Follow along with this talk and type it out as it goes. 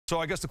So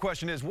I guess the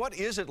question is, what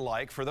is it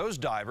like for those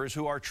divers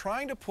who are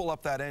trying to pull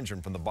up that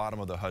engine from the bottom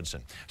of the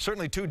Hudson?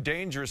 Certainly too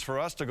dangerous for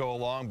us to go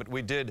along, but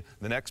we did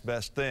the next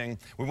best thing.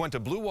 We went to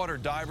Blue Water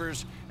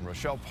Divers in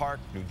Rochelle Park,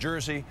 New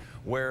Jersey,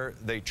 where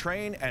they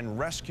train,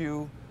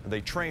 rescue,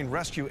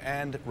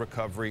 and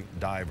recovery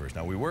divers.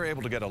 Now, we were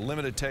able to get a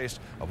limited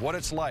taste of what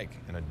it's like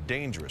in a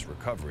dangerous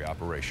recovery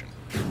operation.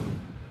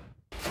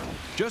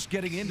 Just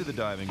getting into the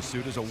diving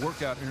suit is a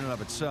workout in and of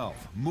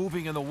itself.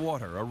 Moving in the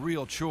water, a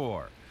real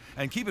chore.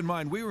 And keep in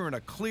mind, we were in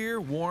a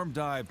clear, warm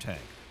dive tank,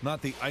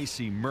 not the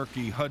icy,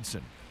 murky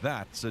Hudson.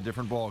 That's a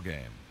different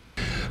ballgame.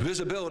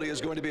 Visibility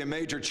is going to be a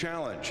major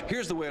challenge.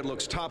 Here's the way it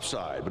looks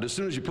topside, but as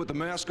soon as you put the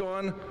mask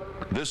on,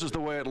 this is the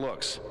way it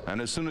looks.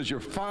 And as soon as you're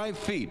 5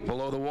 feet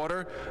below the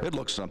water, it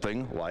looks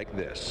something like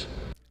this.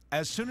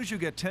 As soon as you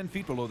get 10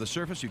 feet below the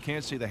surface, you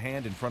can't see the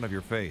hand in front of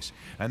your face.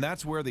 And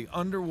that's where the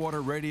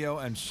underwater radio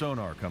and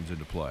sonar comes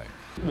into play.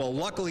 Well,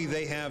 luckily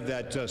they have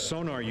that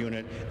sonar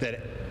unit that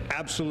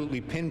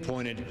absolutely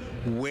pinpointed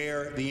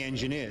where the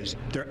engine is.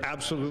 They're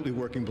absolutely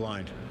working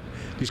blind.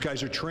 These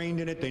guys are trained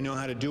in it, they know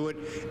how to do it,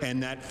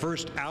 and that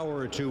first hour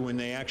or two when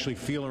they actually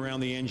feel around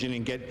the engine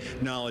and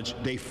get knowledge,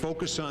 they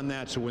focus on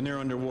that, so when they're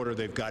underwater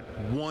they've got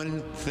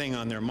one thing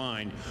on their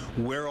mind: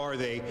 where are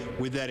they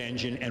with that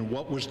engine and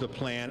what was the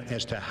plan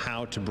as to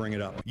how to bring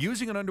it up.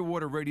 Using an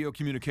underwater radio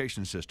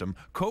communication system,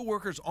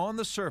 co-workers on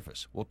the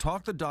surface will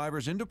talk the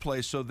divers into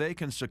place so they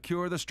can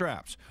secure the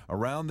straps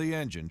around the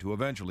engine to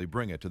eventually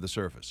bring it to the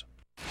surface.